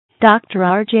Dr.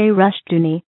 R.J.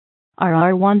 Rushdoony,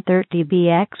 RR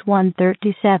 130BX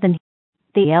 137,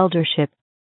 The Eldership,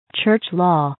 Church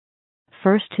Law,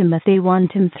 1 Timothy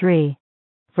 1-3,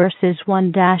 verses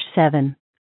 1-7.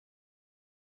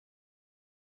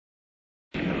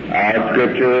 Our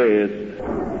scripture is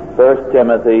 1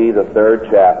 Timothy, the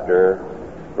 3rd chapter,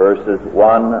 verses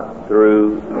 1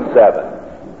 through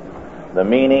 7. The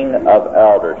meaning of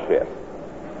eldership.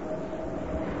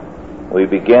 We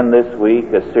begin this week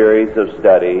a series of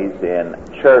studies in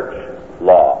church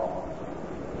law.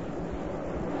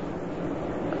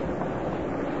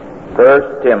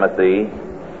 1 Timothy,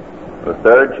 the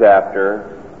 3rd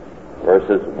chapter,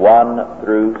 verses 1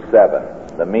 through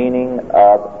 7. The meaning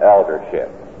of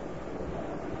eldership.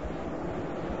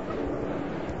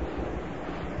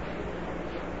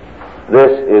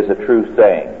 This is a true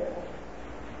saying.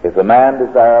 If a man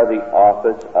desire the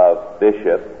office of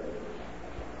bishop,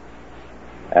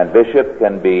 and bishop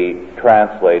can be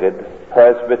translated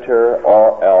presbyter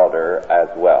or elder as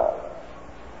well,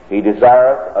 he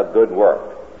desireth a good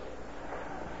work.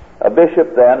 A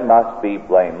bishop then must be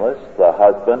blameless, the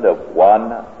husband of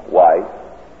one wife,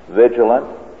 vigilant,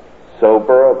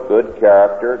 sober, of good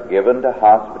character, given to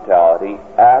hospitality,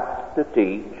 apt to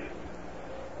teach,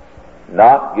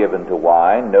 not given to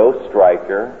wine, no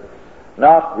striker,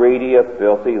 not greedy of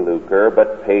filthy lucre,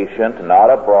 but patient, not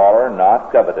a brawler,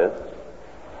 not covetous,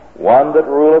 one that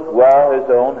ruleth well his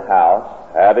own house,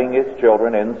 having his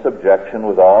children in subjection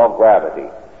with all gravity.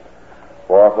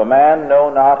 For if a man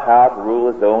know not how to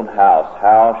rule his own house,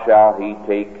 how shall he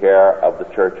take care of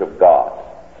the church of God?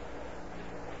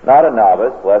 Not a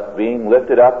novice, lest being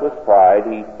lifted up with pride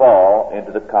he fall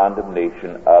into the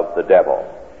condemnation of the devil.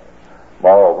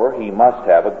 Moreover, he must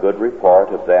have a good report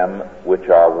of them which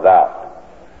are without,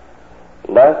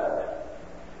 lest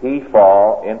he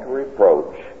fall into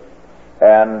reproach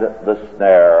and the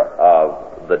snare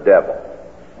of the devil.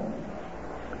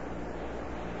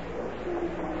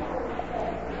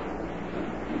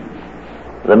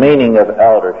 The meaning of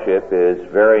eldership is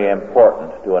very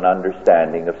important to an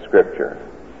understanding of Scripture.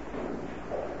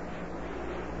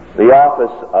 The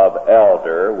office of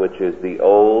elder, which is the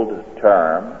old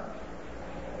term,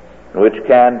 which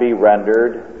can be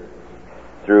rendered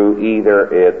through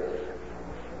either its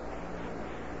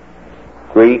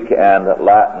Greek and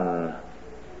Latin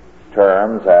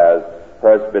terms as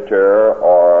presbyter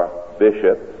or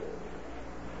bishop,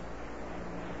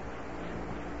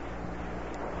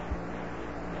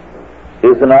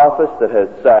 is an office that has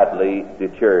sadly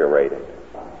deteriorated.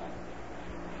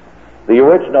 The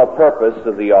original purpose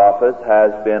of the office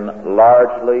has been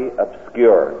largely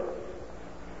obscured.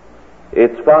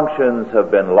 Its functions have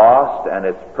been lost and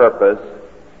its purpose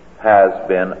has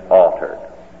been altered.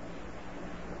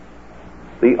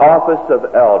 The office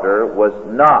of elder was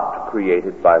not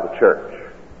created by the church.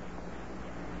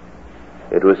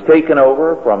 It was taken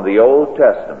over from the Old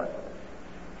Testament.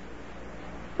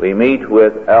 We meet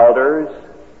with elders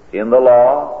in the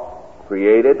law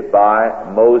created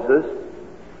by Moses,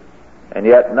 and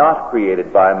yet not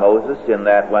created by Moses, in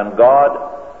that when God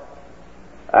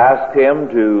asked him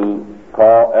to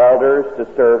call elders to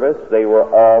service, they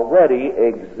were already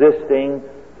existing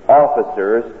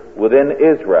officers within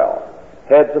Israel,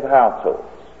 heads of households.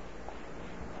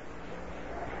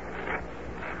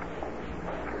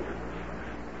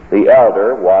 The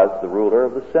elder was the ruler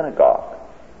of the synagogue,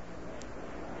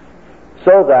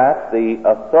 so that the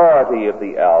authority of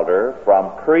the elder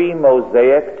from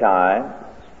pre-Mosaic times,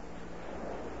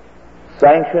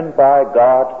 sanctioned by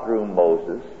God through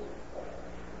Moses,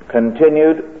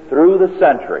 continued through the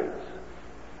centuries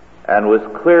and was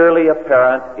clearly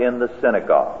apparent in the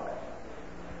synagogue.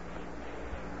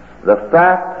 The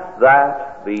fact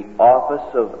that the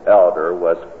office of elder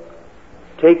was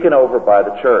taken over by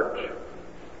the church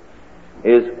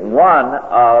is one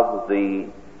of the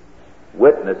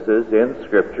witnesses in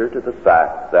Scripture to the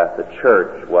fact that the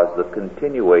church was the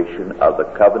continuation of the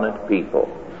covenant people.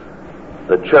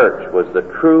 The church was the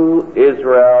true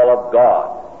Israel of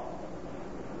God.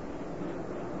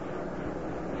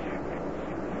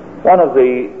 One of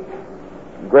the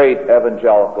great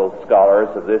evangelical scholars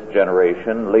of this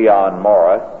generation, Leon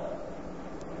Morris,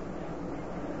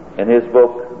 in his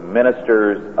book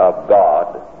Ministers of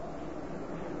God,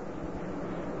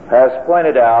 has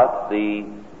pointed out the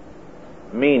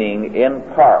meaning in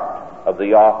part of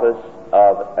the office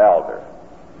of elder.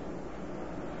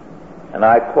 And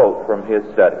I quote from his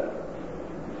study: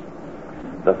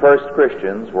 "The first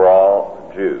Christians were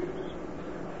all Jews,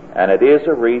 and it is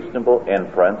a reasonable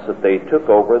inference that they took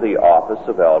over the office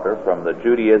of elder from the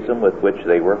Judaism with which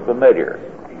they were familiar.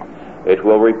 It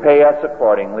will repay us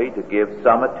accordingly to give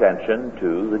some attention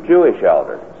to the Jewish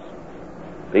elders.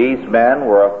 These men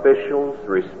were officials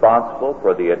responsible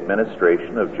for the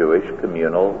administration of Jewish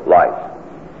communal life.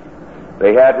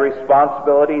 They had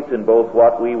responsibilities in both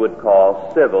what we would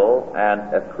call civil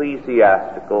and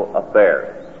ecclesiastical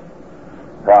affairs.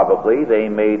 Probably they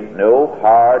made no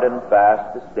hard and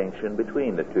fast distinction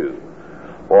between the two,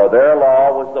 for their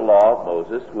law was the law of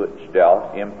Moses, which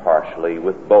dealt impartially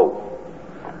with both.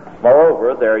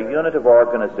 Moreover, their unit of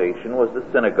organization was the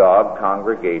synagogue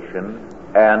congregation,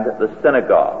 and the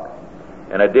synagogue,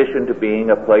 in addition to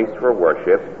being a place for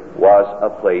worship, was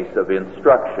a place of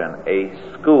instruction, a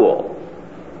school.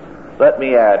 Let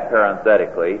me add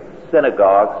parenthetically,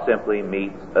 synagogue simply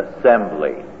means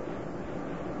assembly,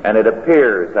 and it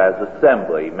appears as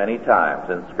assembly many times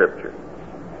in Scripture.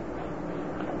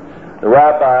 The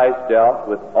rabbis dealt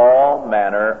with all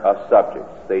manner of subjects.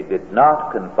 They did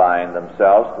not confine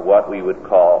themselves to what we would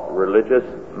call religious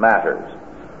matters,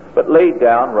 but laid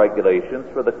down regulations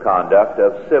for the conduct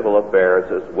of civil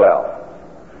affairs as well.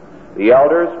 The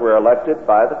elders were elected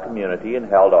by the community and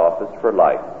held office for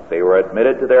life. They were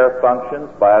admitted to their functions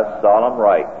by a solemn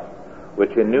rite,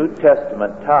 which in New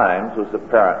Testament times was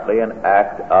apparently an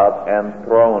act of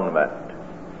enthronement.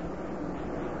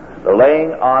 The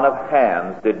laying on of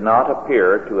hands did not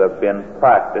appear to have been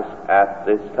practiced at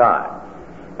this time,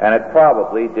 and it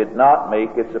probably did not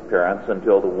make its appearance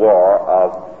until the War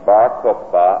of Bar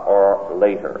Kokhba or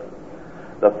later.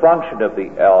 The function of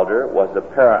the elder was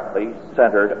apparently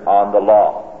centered on the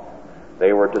law.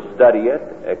 They were to study it,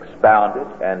 expound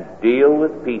it, and deal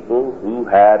with people who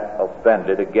had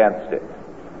offended against it.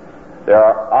 There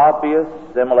are obvious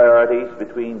similarities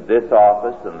between this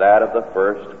office and that of the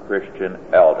first Christian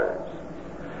elders.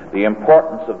 The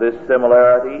importance of this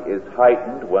similarity is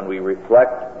heightened when we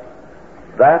reflect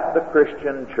that the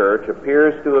Christian church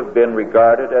appears to have been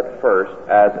regarded at first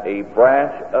as a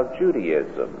branch of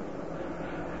Judaism.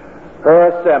 Her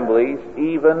assemblies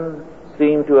even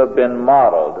seem to have been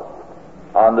modeled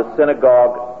on the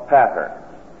synagogue pattern.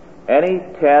 Any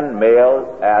 10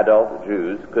 male adult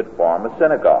Jews could form a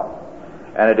synagogue,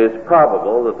 and it is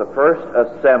probable that the first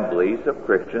assemblies of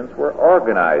Christians were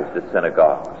organized as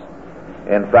synagogues.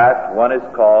 In fact, one is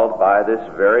called by this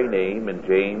very name in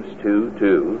James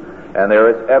 2:2, and there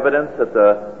is evidence that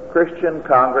the Christian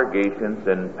congregations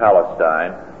in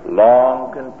Palestine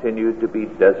long continued to be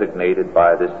designated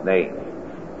by this name.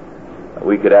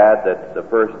 We could add that the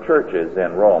first churches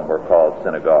in Rome were called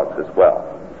synagogues as well.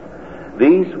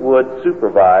 These would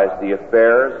supervise the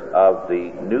affairs of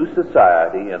the new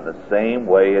society in the same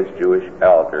way as Jewish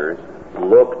elders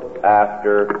looked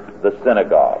after the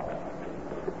synagogue.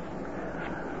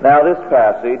 Now, this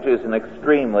passage is an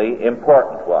extremely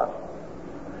important one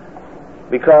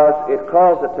because it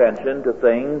calls attention to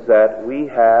things that we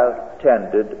have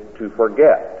tended to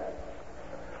forget.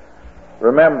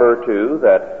 Remember, too,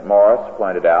 that Morris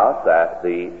pointed out that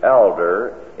the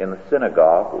elder in the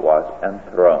synagogue was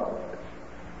enthroned.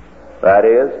 That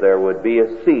is, there would be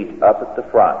a seat up at the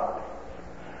front,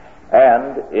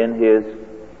 and in his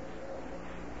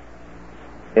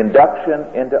induction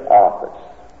into office,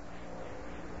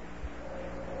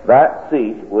 that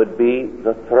seat would be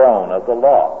the throne of the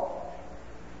law,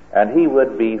 and he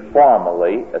would be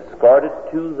formally escorted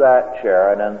to that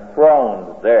chair and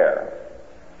enthroned there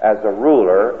as a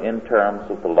ruler in terms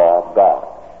of the law of God.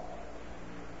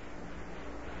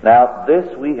 Now,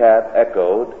 this we have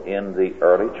echoed in the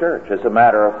early church. As a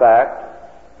matter of fact,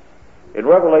 in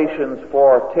Revelations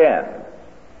 4:10,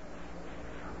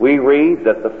 we read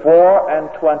that the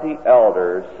 24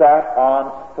 elders sat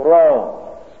on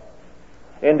thrones,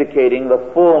 indicating the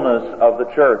fullness of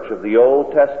the church of the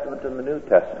Old Testament and the New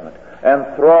Testament,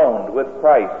 enthroned with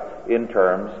Christ in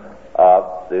terms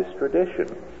of this tradition,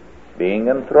 being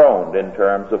enthroned in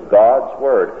terms of God's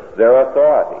Word, their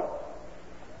authority.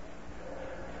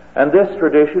 And this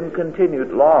tradition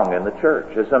continued long in the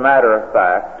church. As a matter of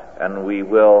fact, and we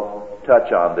will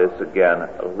touch on this again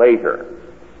later,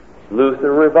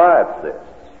 Luther revived this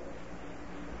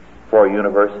for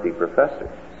university professors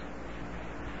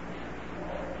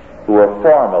who were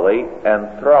formally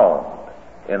enthroned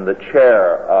in the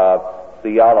chair of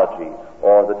theology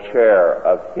or the chair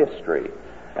of history.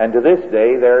 And to this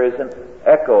day there is an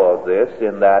echo of this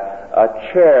in that a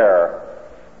chair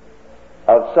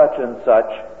of such and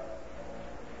such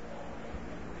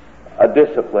a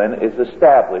discipline is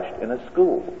established in a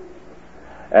school.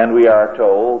 And we are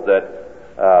told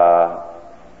that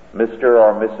Mr.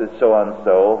 or Mrs.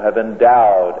 So-and-so have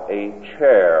endowed a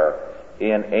chair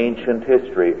in ancient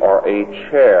history or a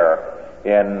chair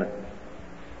in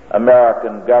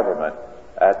American government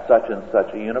at such and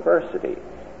such a university.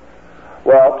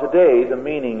 Well, today the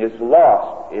meaning is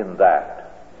lost in that.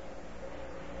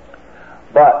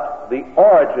 But the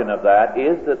origin of that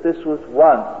is that this was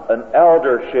once an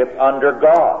eldership under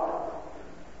God.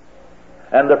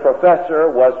 And the professor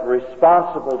was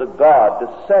responsible to God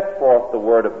to set forth the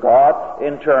Word of God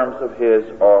in terms of his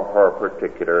or her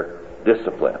particular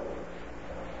discipline.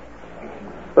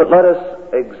 But let us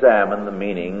examine the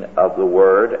meaning of the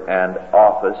word and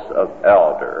office of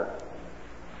elder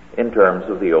in terms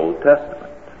of the Old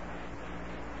Testament.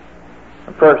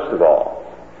 First of all,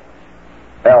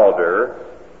 elder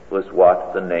was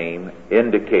what the name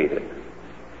indicated.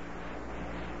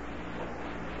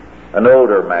 An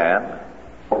older man,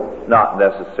 not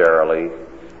necessarily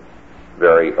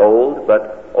very old,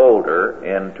 but older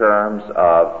in terms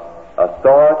of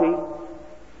authority,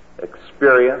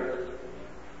 experience,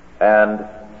 and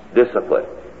discipline.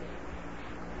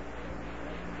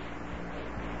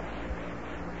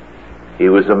 He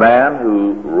was a man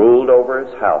who ruled over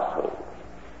his household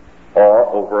or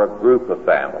over a group of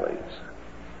families,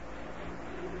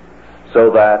 so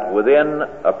that within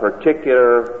a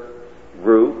particular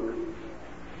group,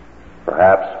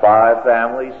 perhaps 5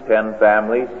 families, 10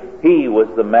 families, he was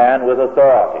the man with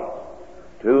authority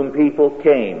to whom people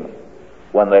came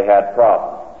when they had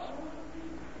problems.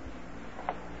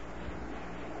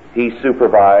 He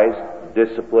supervised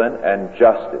discipline and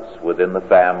justice within the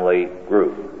family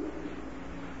group.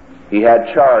 He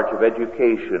had charge of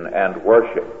education and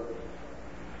worship.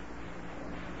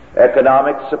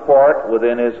 Economic support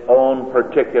within his own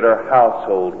particular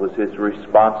household was his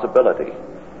responsibility.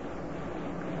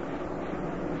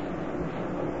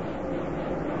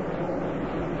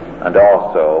 And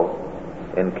also,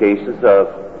 in cases of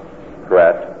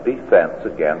threat, defense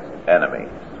against enemies.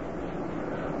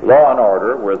 Law and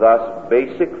order were thus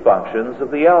basic functions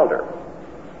of the elder.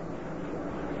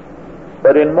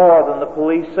 But in more than the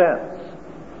police sense,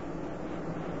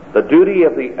 the duty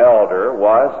of the elder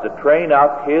was to train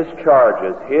up his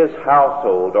charges, his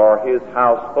household or his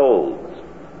households,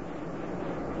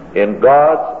 in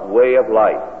God's way of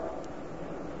life.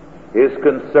 His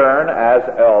concern as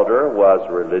elder was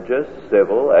religious,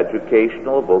 civil,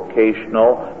 educational,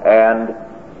 vocational, and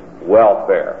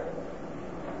welfare.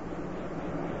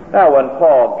 Now, when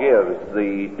Paul gives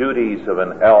the duties of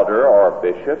an elder or a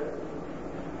bishop,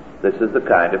 this is the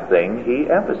kind of thing he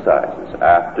emphasizes: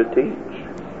 apt to teach.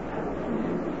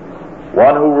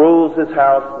 One who rules his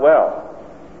house well,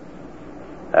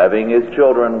 having his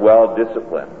children well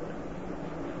disciplined.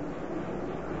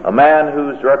 A man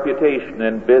whose reputation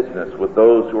in business with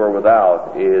those who are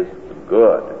without is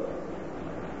good.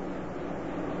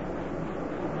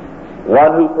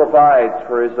 One who provides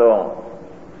for his own.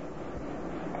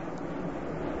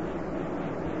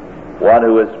 One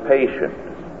who is patient,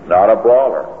 not a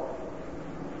brawler,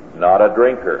 not a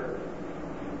drinker,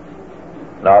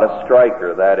 not a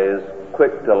striker, that is,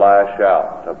 quick to lash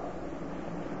out,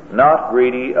 not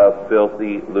greedy of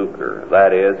filthy lucre,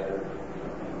 that is,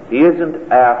 he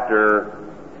isn't after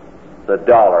the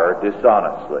dollar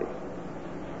dishonestly.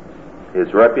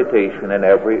 His reputation in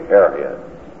every area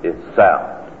is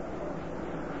sound.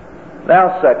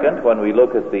 Now, second, when we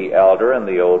look at the elder in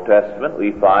the Old Testament,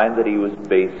 we find that he was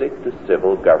basic to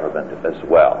civil government as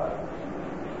well.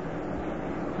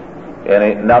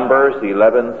 In Numbers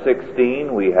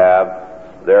 11:16, we have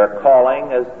their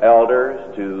calling as elders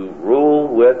to rule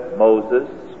with Moses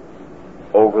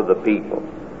over the people.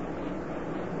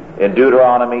 In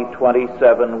Deuteronomy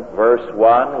 27, verse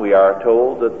 1, we are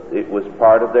told that it was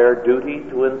part of their duty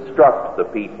to instruct the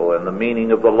people in the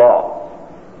meaning of the law.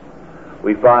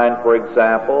 We find, for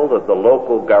example, that the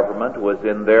local government was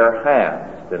in their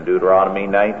hands in Deuteronomy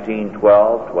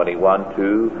 19:12,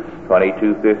 21:2,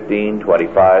 22:15,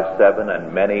 25:7,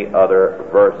 and many other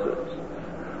verses.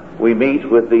 We meet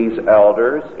with these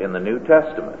elders in the New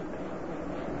Testament.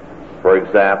 For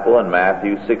example, in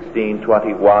Matthew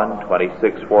 16:21,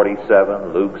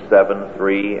 26:47, Luke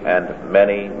 7:3, and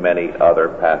many, many other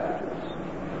passages.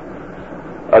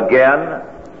 Again,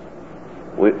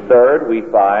 third, we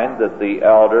find that the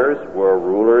elders were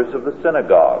rulers of the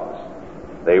synagogues.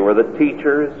 They were the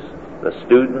teachers, the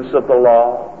students of the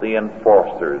law, the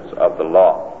enforcers of the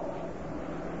law.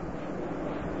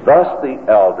 Thus the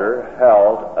elder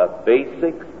held a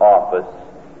basic office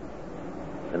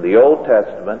in the Old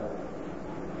Testament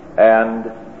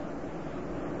and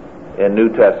in New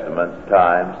Testament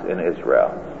times in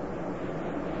Israel.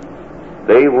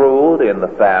 They ruled in the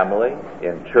family,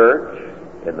 in church,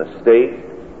 in the state,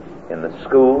 in the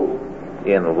school,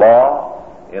 in law,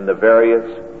 in the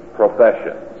various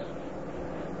professions.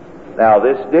 Now,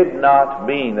 this did not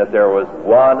mean that there was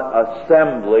one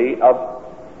assembly of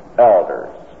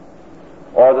elders,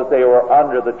 or that they were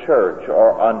under the church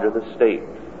or under the state.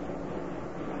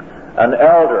 An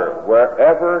elder,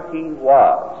 wherever he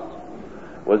was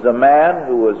a man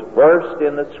who was versed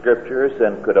in the Scriptures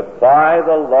and could apply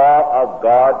the law of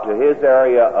God to his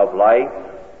area of life,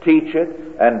 teach it,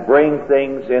 and bring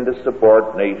things into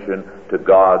subordination to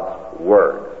God's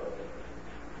Word.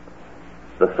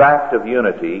 The fact of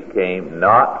unity came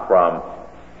not from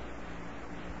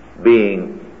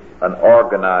being an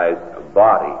organized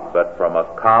body, but from a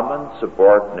common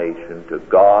subordination to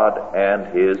God and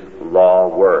His law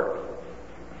Word.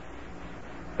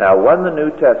 Now, when the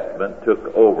New Testament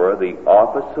took over the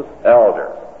office of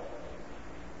elder,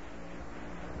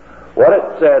 what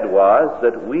it said was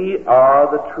that we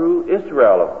are the true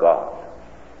Israel of God.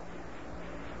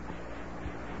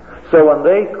 So when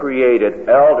they created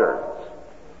elders,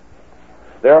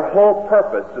 their whole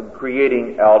purpose of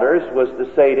creating elders was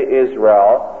to say to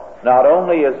Israel, not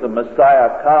only is the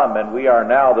Messiah come and we are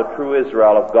now the true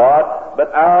Israel of God,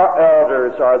 but our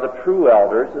elders are the true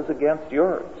elders as against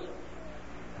yours.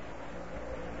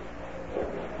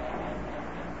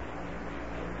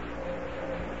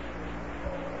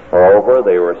 Moreover,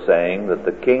 they were saying that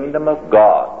the kingdom of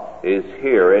God is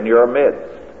here in your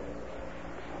midst,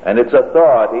 and its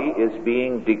authority is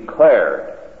being declared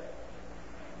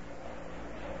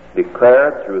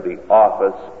through the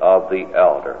office of the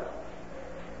elder.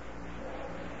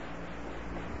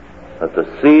 That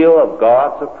the seal of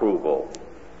God's approval,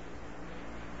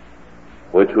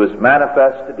 which was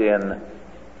manifested in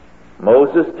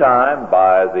Moses' time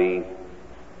by the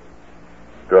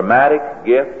dramatic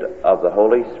gift of the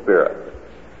Holy Spirit,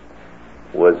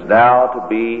 was now to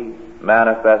be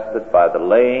manifested by the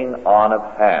laying on of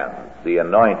hands, the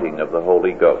anointing of the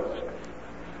Holy Ghost.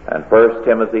 And 1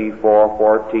 Timothy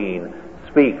 4:14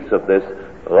 speaks of this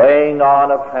laying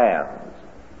on of hands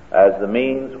as the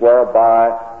means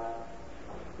whereby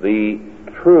the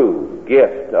true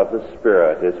gift of the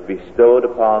Spirit is bestowed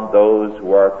upon those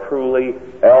who are truly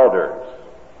elders.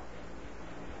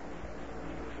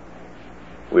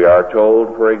 We are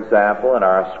told, for example, in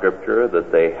our Scripture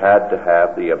that they had to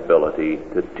have the ability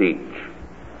to teach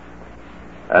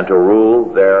and to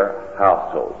rule their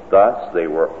household. Thus, they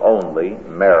were only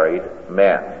married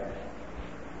men.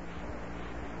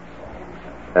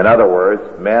 In other words,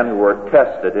 men who were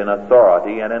tested in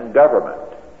authority and in government.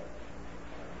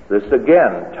 This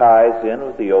again ties in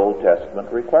with the Old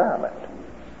Testament requirement.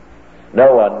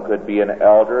 No one could be an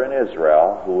elder in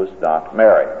Israel who was not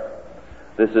married.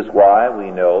 This is why we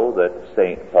know that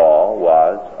St. Paul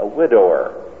was a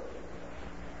widower.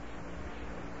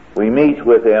 We meet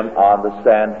with him on the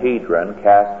Sanhedrin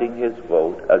casting his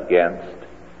vote against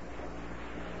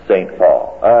St.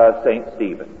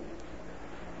 Stephen.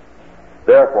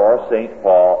 Therefore, St.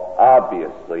 Paul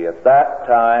obviously at that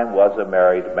time was a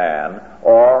married man,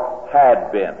 or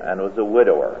had been and was a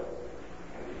widower.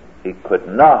 He could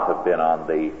not have been on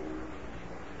the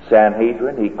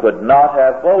Sanhedrin. He could not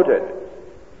have voted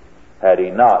had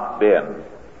he not been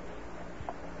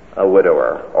a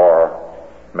widower or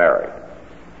married.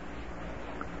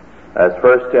 As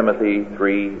 1 Timothy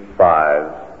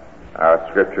 3:5, our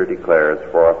Scripture declares,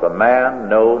 "For if a man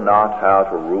know not how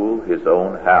to rule his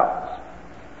own house,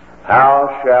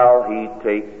 how shall he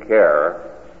take care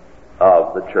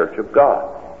of the church of God?"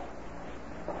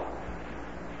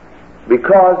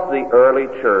 Because the early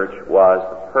church was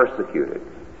persecuted,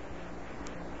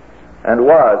 and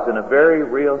was, in a very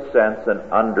real sense, an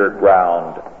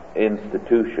underground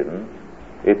institution,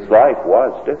 its life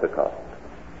was difficult.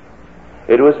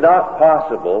 It was not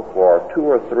possible for 2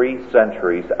 or 3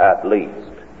 centuries at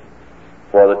least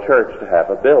for the church to have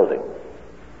a building.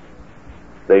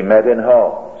 They met in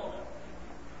homes.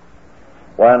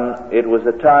 When it was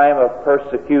a time of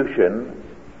persecution,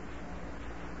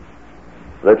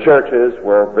 the churches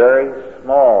were very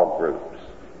small groups.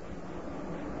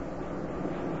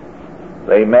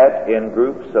 They met in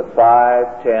groups of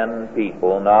 5, 10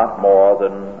 people, not more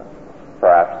than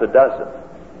perhaps a dozen.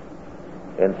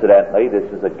 Incidentally,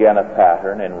 this is again a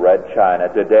pattern in Red China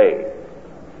today,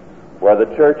 where the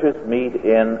churches meet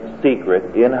in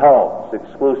secret, in homes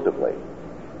exclusively.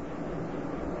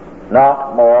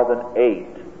 Not more than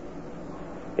 8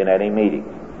 in any meeting,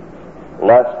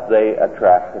 lest they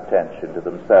attract attention to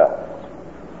themselves.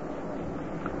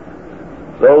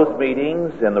 Those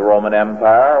meetings in the Roman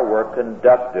Empire were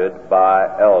conducted by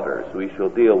elders. We shall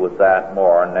deal with that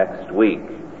more next week.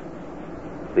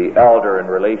 The elder in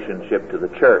relationship to the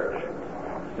church.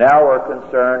 Now we're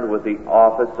concerned with the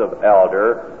office of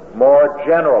elder more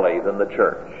generally than the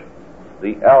church.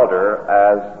 The elder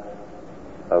as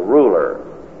a ruler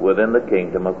within the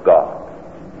kingdom of God.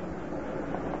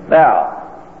 Now,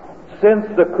 since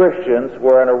the Christians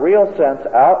were in a real sense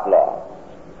outlaws,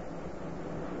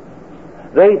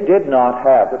 they did not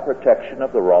have the protection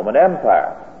of the Roman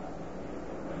Empire.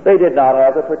 They did not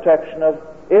have the protection of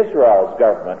Israel's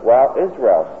government while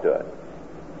Israel stood.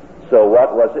 So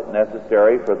what was it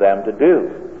necessary for them to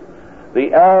do?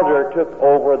 The elder took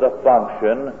over the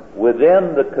function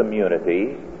within the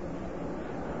community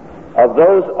of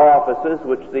those offices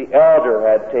which the elder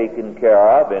had taken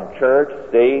care of in church,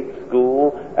 state,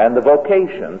 school, and the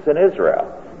vocations in Israel.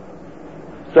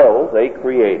 So they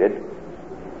created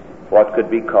what could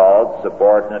be called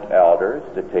subordinate elders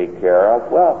to take care of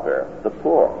welfare, the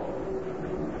poor.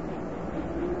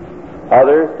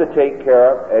 Others to take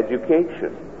care of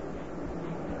education.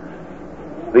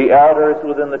 The elders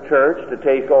within the church to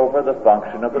take over the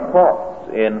function of the courts.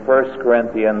 In 1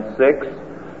 Corinthians 6,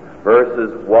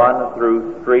 verses 1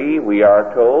 through 3, we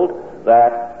are told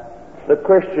that the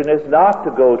Christian is not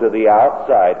to go to the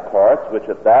outside courts, which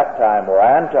at that time were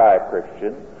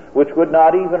anti-Christian, which would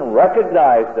not even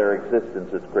recognize their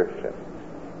existence as Christians.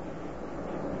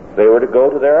 They were to go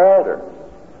to their elders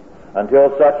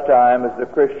until such time as the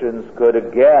Christians could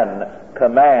again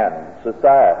command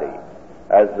society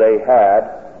as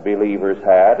believers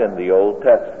had in the Old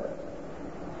Testament.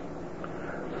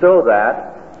 So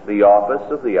that the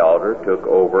office of the elder took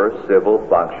over civil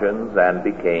functions and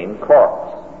became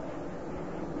courts.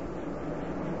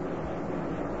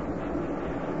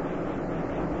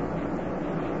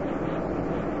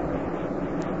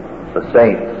 The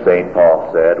saints, St.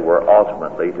 Paul said, were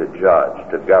ultimately to judge,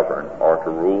 to govern, or to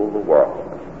rule the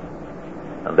world.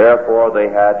 And therefore they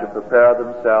had to prepare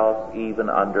themselves even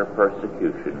under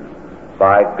persecution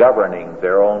by governing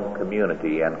their own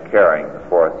community and caring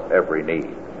for its every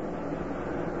need.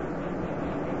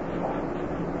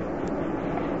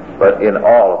 But in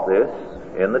all of this,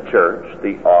 in the church,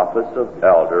 the office of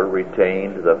elder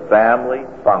retained the family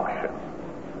function,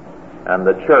 and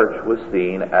the church was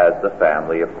seen as the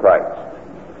family of Christ.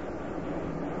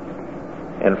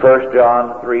 In 1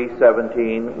 John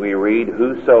 3:17 we read,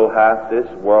 "Whoso hath this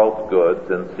world's goods,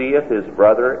 and seeth his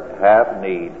brother have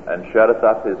need, and shutteth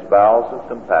up his bowels of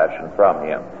compassion from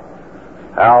him,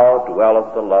 how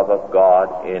dwelleth the love of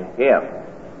God in him?"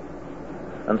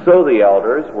 And so the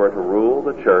elders were to rule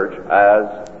the church as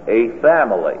a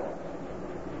family,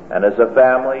 and as a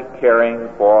family caring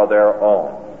for their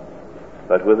own,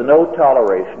 but with no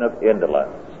toleration of indolence.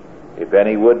 If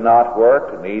any would not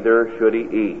work, neither should he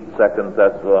eat. 2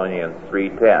 Thessalonians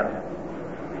 3:10.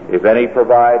 If any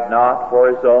provide not for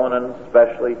his own, and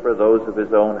especially for those of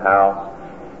his own house,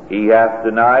 he hath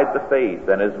denied the faith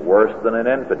and is worse than an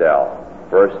infidel.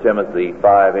 1 Timothy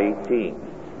 5:18.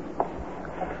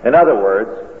 In other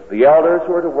words, the elders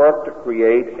were to work to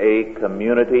create a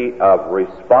community of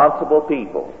responsible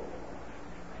people,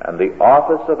 and the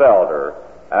office of elder,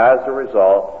 as a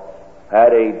result,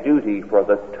 had a duty for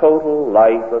the total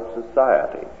life of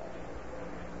society.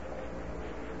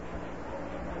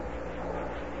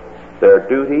 Their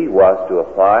duty was to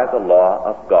apply the law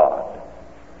of God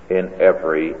in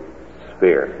every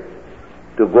sphere,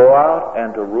 to go out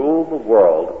and to rule the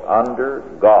world under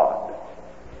God,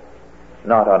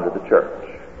 not under the church.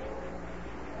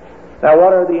 Now,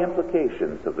 what are the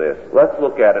implications of this? Let's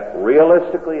look at it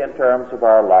realistically in terms of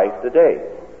our life today.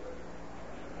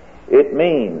 It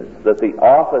means that the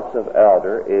office of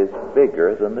elder is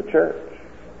bigger than the church.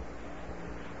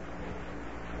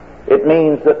 It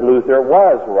means that Luther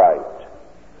was right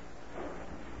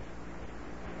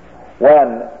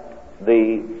when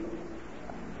the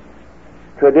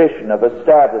tradition of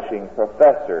establishing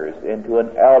professors into an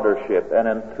eldership and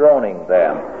enthroning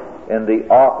them in the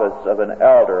office of an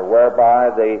elder, whereby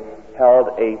they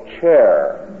held a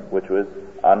chair which was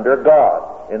under God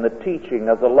in the teaching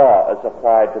of the law as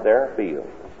applied to their field.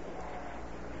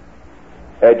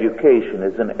 Education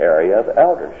is an area of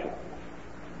eldership.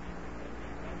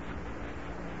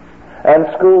 And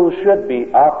schools should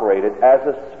be operated as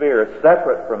a sphere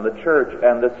separate from the church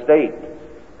and the state,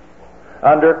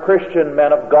 under Christian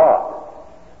men of God,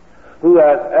 who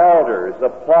as elders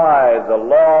apply the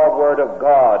law word of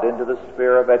God into the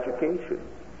sphere of education.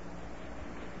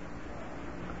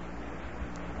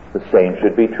 The same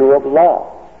should be true of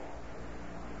law.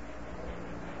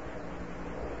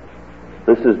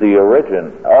 This is the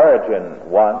origin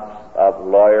once of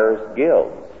lawyers'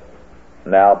 guilds,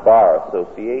 now bar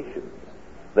associations.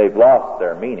 They've lost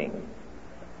their meaning.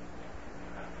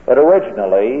 But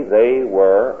originally they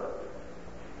were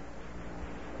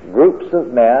groups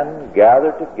of men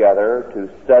gathered together to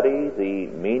study the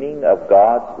meaning of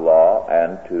God's law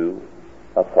and to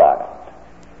apply it.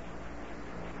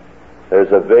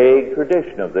 There's a vague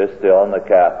tradition of this still in the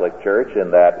Catholic Church,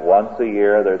 in that once a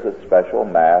year there's a special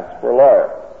Mass for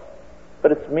lawyers.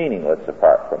 But it's meaningless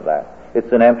apart from that.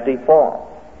 It's an empty form.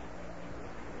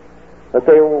 But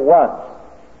they were once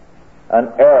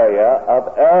an area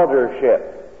of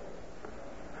eldership,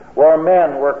 where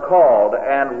men were called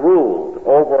and ruled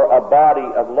over a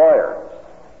body of lawyers.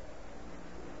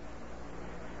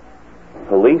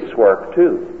 Police work,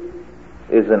 too,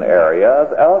 is an area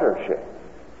of eldership.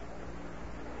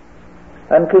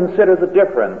 And consider the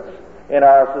difference in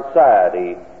our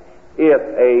society if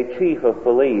a chief of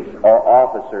police or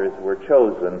officers were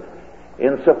chosen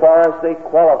insofar as they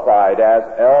qualified as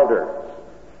elders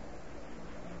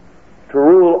to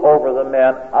rule over the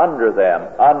men under them,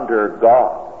 under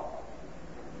God.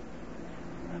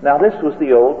 Now, this was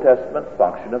the Old Testament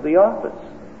function of the office.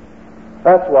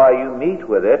 That's why you meet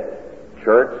with it,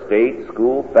 church, state,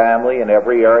 school, family, in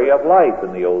every area of life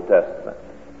in the Old Testament.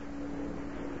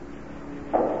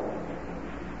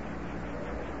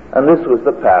 And this was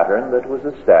the pattern that was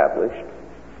established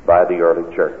by the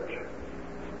early church.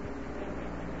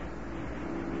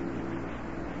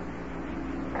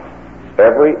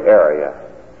 Every area,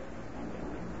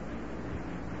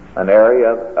 an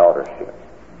area of eldership,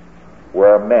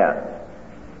 where men,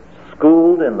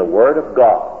 schooled in the Word of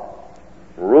God,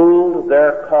 ruled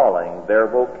their calling, their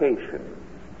vocation,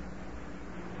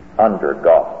 under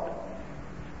God.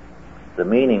 The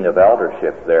meaning of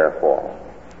eldership, therefore,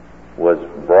 was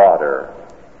broader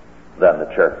than the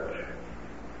church.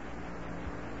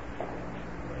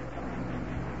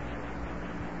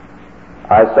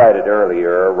 I cited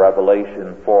earlier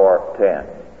Revelation 4:10,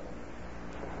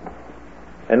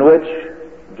 in which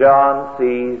John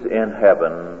sees in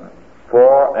heaven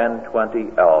 24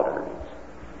 elders,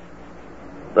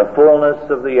 the fullness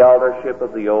of the eldership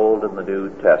of the Old and the New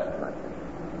Testament,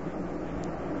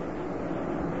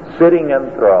 sitting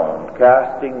enthroned,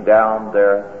 casting down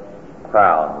their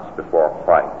crowns before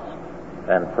Christ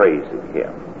and praising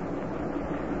Him,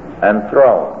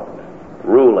 enthroned,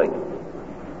 ruling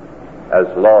as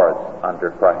lords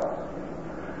under Christ,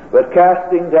 but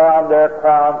casting down their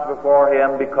crowns before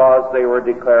Him because they were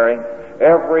declaring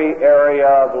every area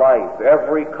of life,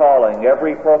 every calling,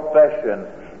 every profession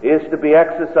is to be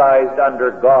exercised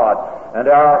under God, and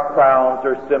our crowns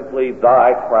are simply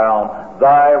Thy crown,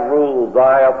 Thy rule,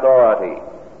 Thy authority.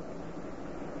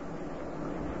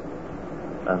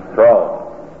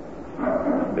 Enthroned,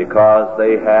 because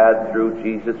they had, through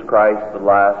Jesus Christ, the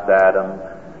last Adam,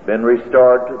 been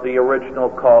restored to the original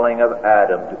calling of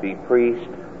Adam to be priest,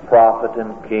 prophet,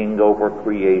 and king over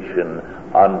creation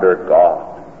under God.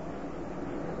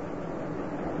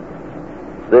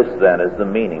 This, then, is the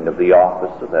meaning of the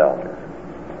office of elder.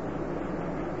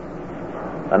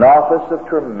 An office of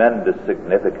tremendous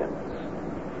significance.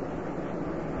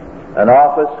 An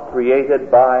office created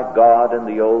by God in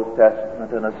the Old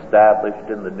Testament and established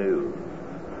in the New,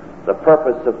 the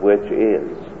purpose of which is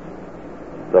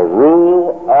the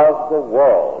rule of the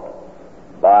world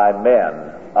by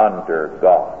men under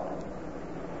God.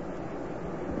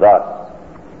 Thus,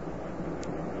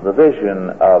 the vision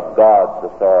of God's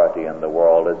authority in the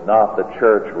world is not the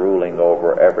church ruling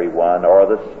over everyone or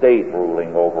the state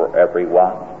ruling over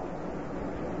everyone,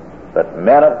 but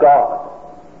men of God,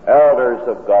 elders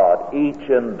of God, each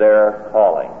in their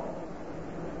calling,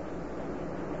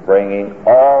 bringing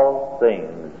all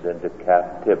things into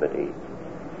captivity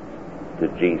to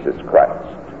Jesus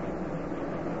Christ.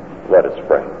 Let us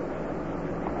pray.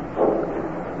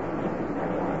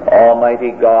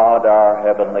 Almighty God, our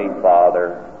Heavenly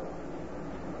Father,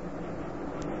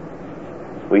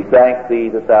 we thank Thee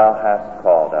that Thou hast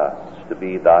called us to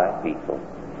be Thy people.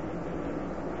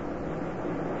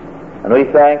 And we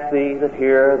thank Thee that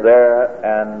here, there,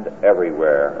 and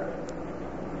everywhere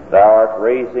Thou art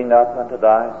raising up unto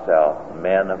Thyself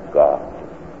men of God,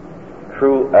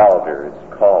 true elders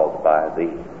called by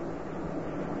Thee,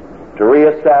 to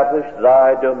reestablish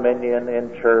Thy dominion in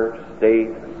church,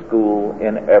 state, school,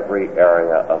 in every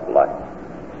area of life.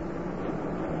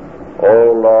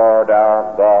 O Lord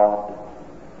our God,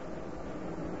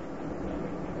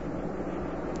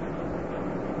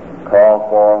 call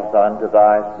forth unto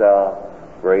Thyself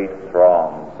great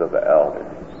throngs of elders.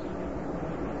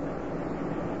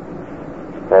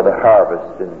 For the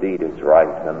harvest indeed is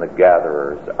ripe, and the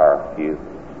gatherers are few,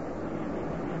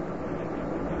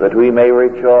 that we may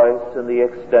rejoice in the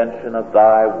extension of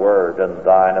Thy word and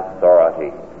Thine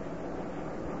authority,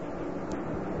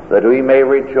 that we may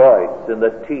rejoice in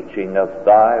the teaching of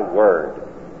Thy word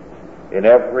in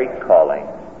every calling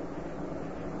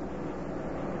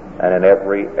and in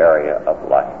every area of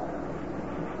life.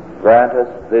 Grant us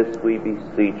this, we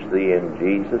beseech thee, in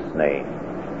Jesus' name.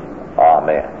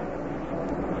 Amen.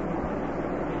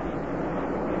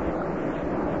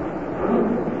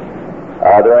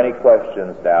 Are there any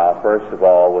questions now, first of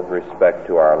all, with respect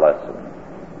to our lesson?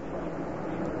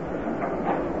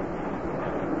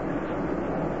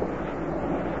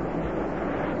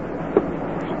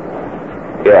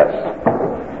 Yes.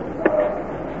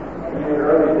 In the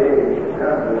early days,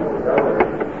 apparently, the elders,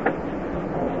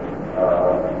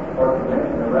 or to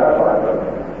mention the rabbi, but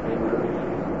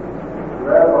the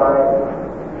rabbi is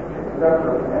a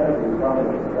separate entity from the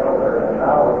elder, and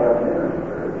now we have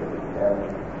ministers, and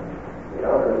the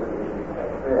elders, as you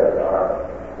have said, are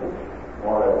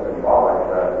more or less symbolic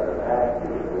rather than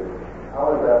active. How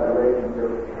is that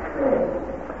relationship changed?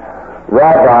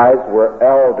 Rabbis were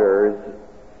elders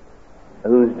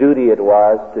whose duty it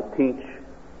was to teach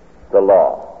the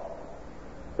law.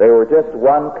 They were just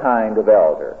one kind of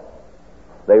elder.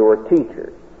 They were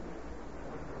teachers.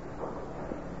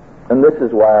 And this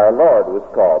is why our Lord was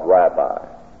called Rabbi.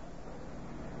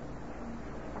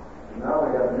 Now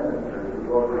we have ministers who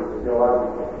go to the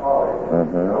theological college.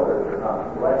 Elders are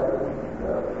not selected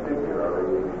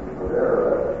particularly for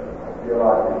their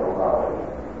theological knowledge.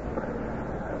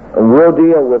 We'll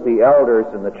deal with the elders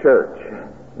in the church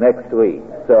next week.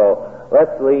 So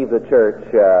let's leave the church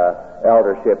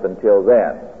eldership until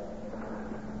then.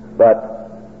 But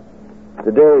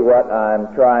today what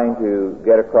I'm trying to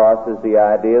get across is the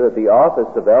idea that the office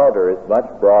of elder is much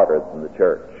broader than the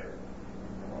church.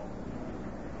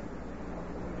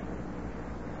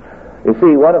 You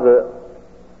see, one of the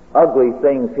ugly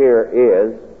things here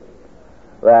is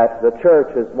that the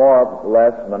church has more or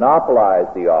less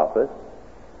monopolized the office,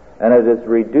 and it has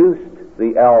reduced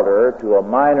the elder to a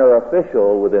minor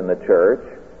official within the church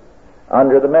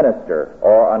under the minister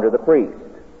or under the priest.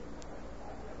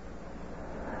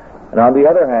 And on the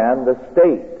other hand, the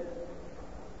state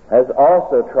has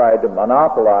also tried to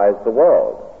monopolize the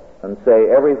world and say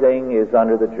everything is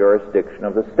under the jurisdiction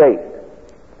of the state.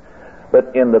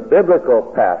 But in the biblical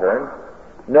pattern,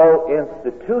 no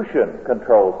institution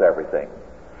controls everything.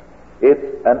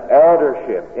 It's an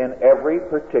eldership in every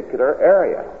particular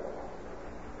area.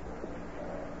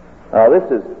 Now, this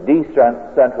is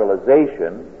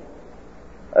decentralization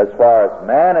as far as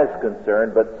man is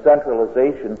concerned, but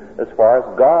centralization as far as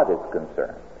God is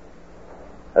concerned,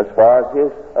 as far as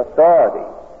His authority,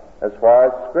 as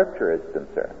far as Scripture is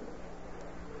concerned.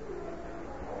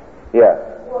 Yes?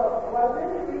 Well,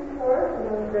 this resource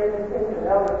in the great thing that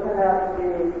elder turned out to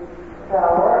be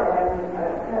power, and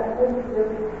didn't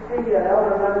just see an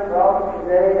elder running for office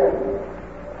today, and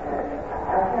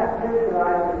I can't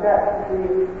visualize that to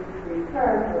be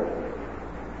returned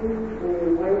to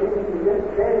the way into this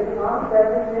day, the concept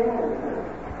everything, and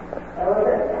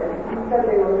he said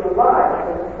they were alive,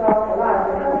 they were self-alive.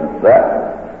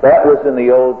 That was in the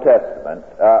Old Testament,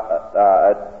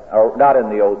 or not in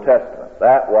the Old Testament.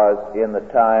 That was in the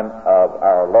time of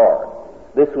our Lord.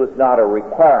 This was not a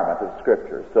requirement of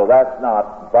Scripture, so that's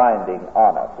not binding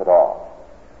on us at all,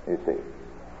 you see.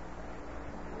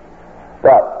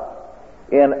 But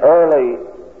in early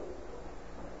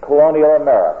colonial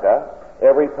America,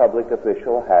 every public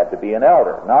official had to be an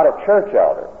elder, not a church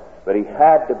elder, but he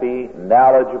had to be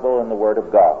knowledgeable in the Word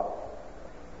of God.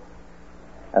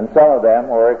 And some of them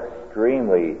were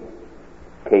extremely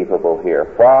capable here,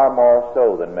 far more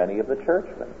so than many of the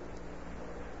churchmen.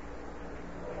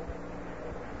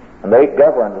 And they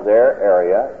governed their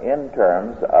area in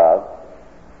terms of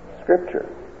Scripture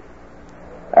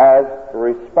as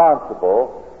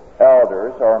responsible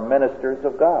elders or ministers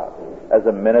of God, as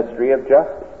a ministry of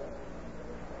justice.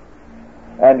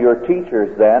 And your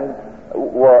teachers then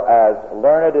were as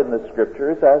learned in the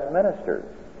Scriptures as ministers.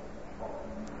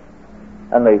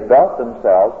 And they felt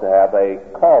themselves to have a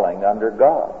calling under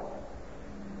God.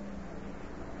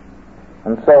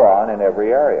 And so on in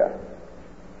every area.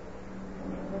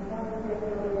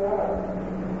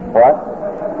 What?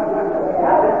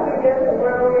 How did we get to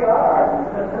where we are?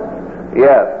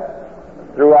 Yes,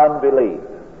 through unbelief,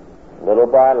 little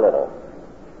by little.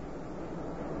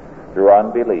 Through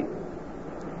unbelief.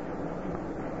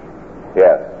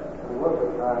 Yes. There was a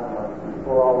time when,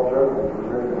 before all judgments were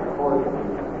read in court, the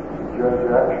judge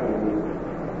actually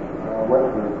went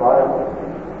to the Bible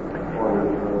for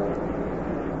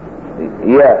his...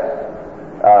 Yes.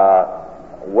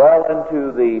 Well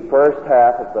into the first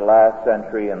half of the last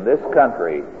century in this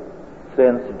country,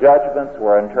 since judgments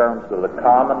were in terms of the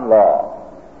common law,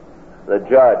 the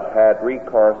judge had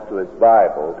recourse to his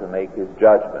Bible to make his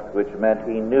judgment, which meant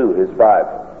he knew his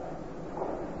Bible.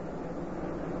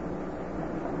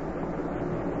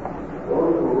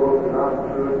 Those who wrote the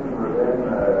Constitution were then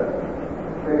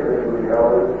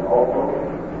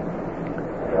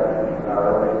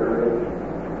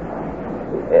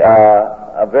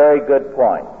very good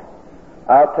point.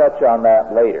 I'll touch on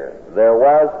that later. There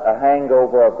was a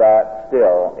hangover of that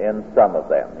still in some of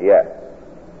them, yes.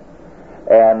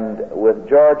 And with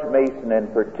George Mason in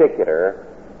particular,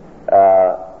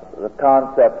 the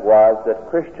concept was that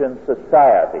Christian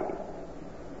society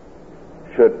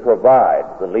should provide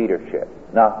the leadership,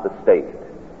 not the state.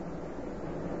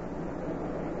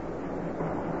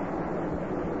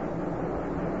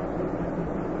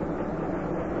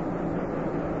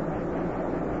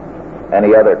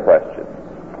 Any other questions?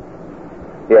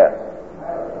 Yes.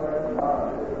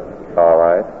 All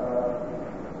right.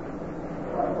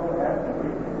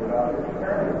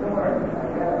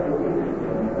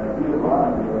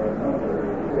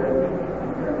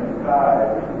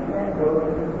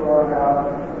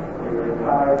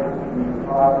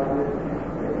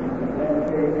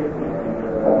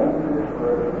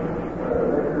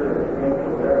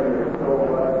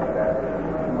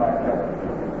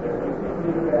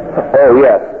 Oh,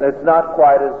 yes. It's not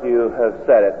quite as you have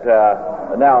said it.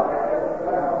 Now,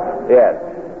 yes.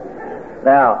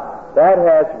 Now, that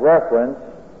has reference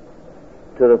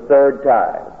to the third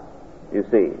tithe, you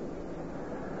see.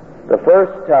 The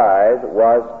first tithe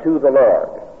was to the Lord.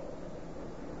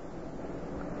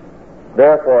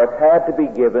 Therefore, it had to be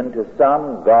given to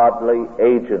some godly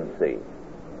agency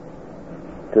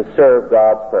to serve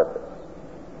God's purpose.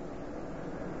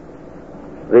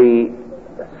 The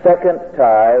second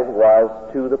tithe was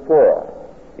to the poor.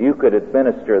 You could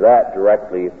administer that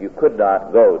directly if you could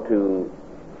not go to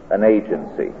an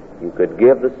agency. You could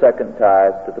give the second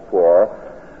tithe to the poor,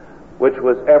 which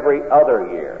was every other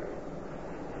year.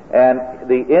 And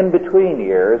the in-between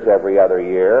years, every other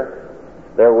year,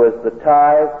 there was the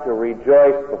tithe to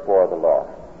rejoice before the Lord,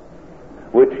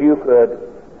 which you could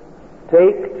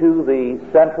take to the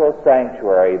central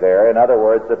sanctuary there, in other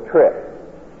words, a trip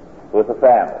with a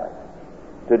family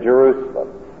to Jerusalem.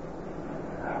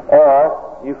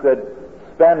 Or you could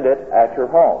spend it at your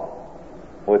home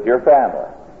with your family,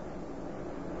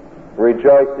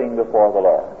 rejoicing before the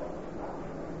Lord.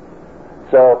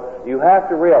 So you have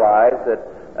to realize that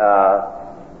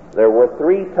there were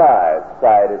three tithes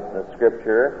cited in the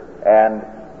Scripture, and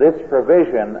this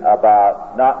provision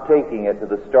about not taking it to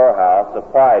the storehouse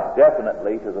applied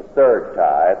definitely to the third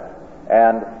tithe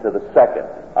and to the second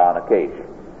on occasion.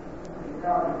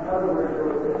 Now, in other words, there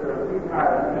were three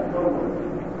tithes, and the total was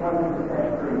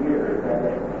 20% per year, is that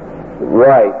it?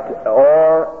 Right,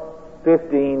 or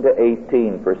 15 to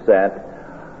 18%.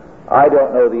 I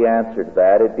don't know the answer to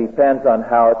that. It depends on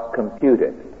how it's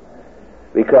computed.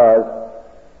 Because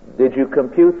did you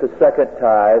compute the second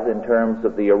tithe in terms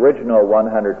of the original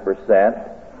 100%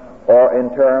 or in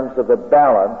terms of the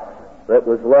balance that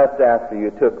was left after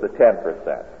you took the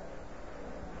 10%?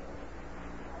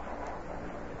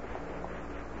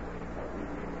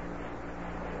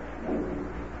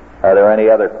 Are there any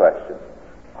other questions?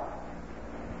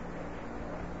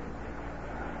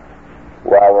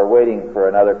 While we're waiting for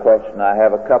another question, I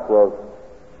have a couple of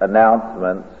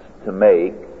announcements to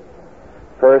make.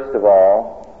 First of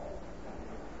all,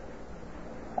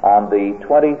 on the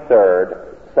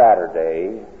 23rd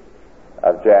Saturday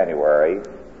of January,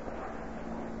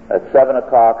 at 7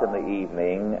 o'clock in the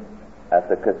evening, at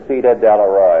the Casita del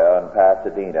Arroyo in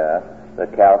Pasadena, the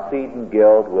Chalcedon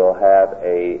Guild will have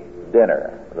a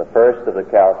dinner, the first of the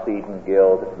Chalcedon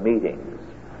Guild meetings.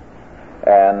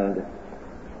 And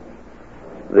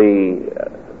the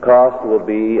cost will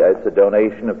be, it's a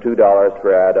donation of $2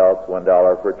 for adults,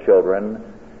 $1 for children.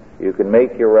 You can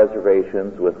make your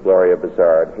reservations with Gloria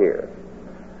Bizarre here.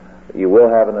 You will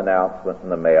have an announcement in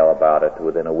the mail about it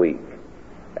within a week.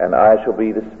 And I shall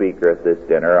be the speaker at this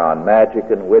dinner on magic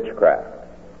and witchcraft.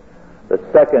 The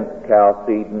second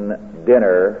Chalcedon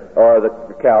dinner, or the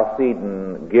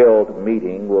Chalcedon Guild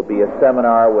meeting, will be a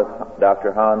seminar with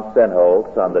Dr. Hans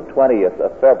Senholtz on the 20th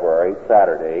of February,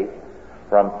 Saturday,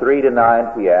 from 3 to 9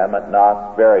 p.m. at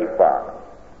Knott's Berry Farm.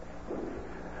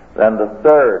 Then the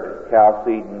third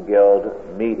Chalcedon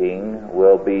Guild meeting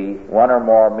will be one or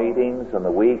more meetings in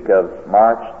the week of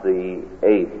March the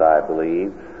 8th, I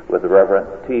believe, with the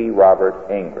Reverend T. Robert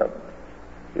Ingram.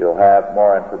 You'll have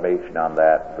more information on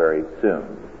that very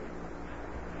soon.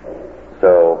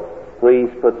 So please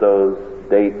put those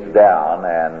dates down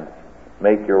and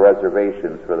make your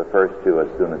reservations for the first two as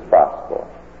soon as possible.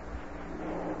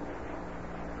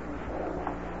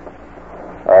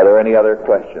 Are there any other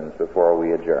questions before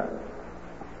we adjourn?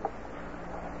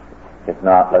 If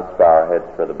not, let's bow our heads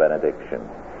for the benediction.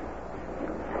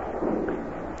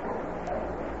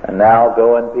 And now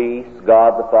go in peace.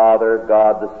 God the Father,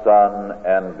 God the Son,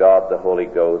 and God the Holy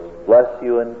Ghost bless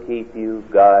you and keep you,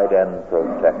 guide and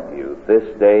protect you this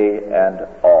day and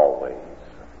always.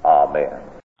 Amen.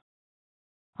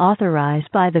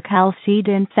 Authorized by the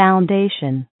Chalcedon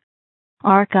Foundation.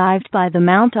 Archived by the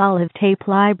Mount Olive Tape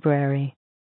Library.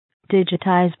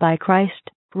 Digitized by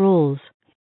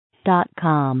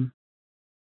ChristRules.com.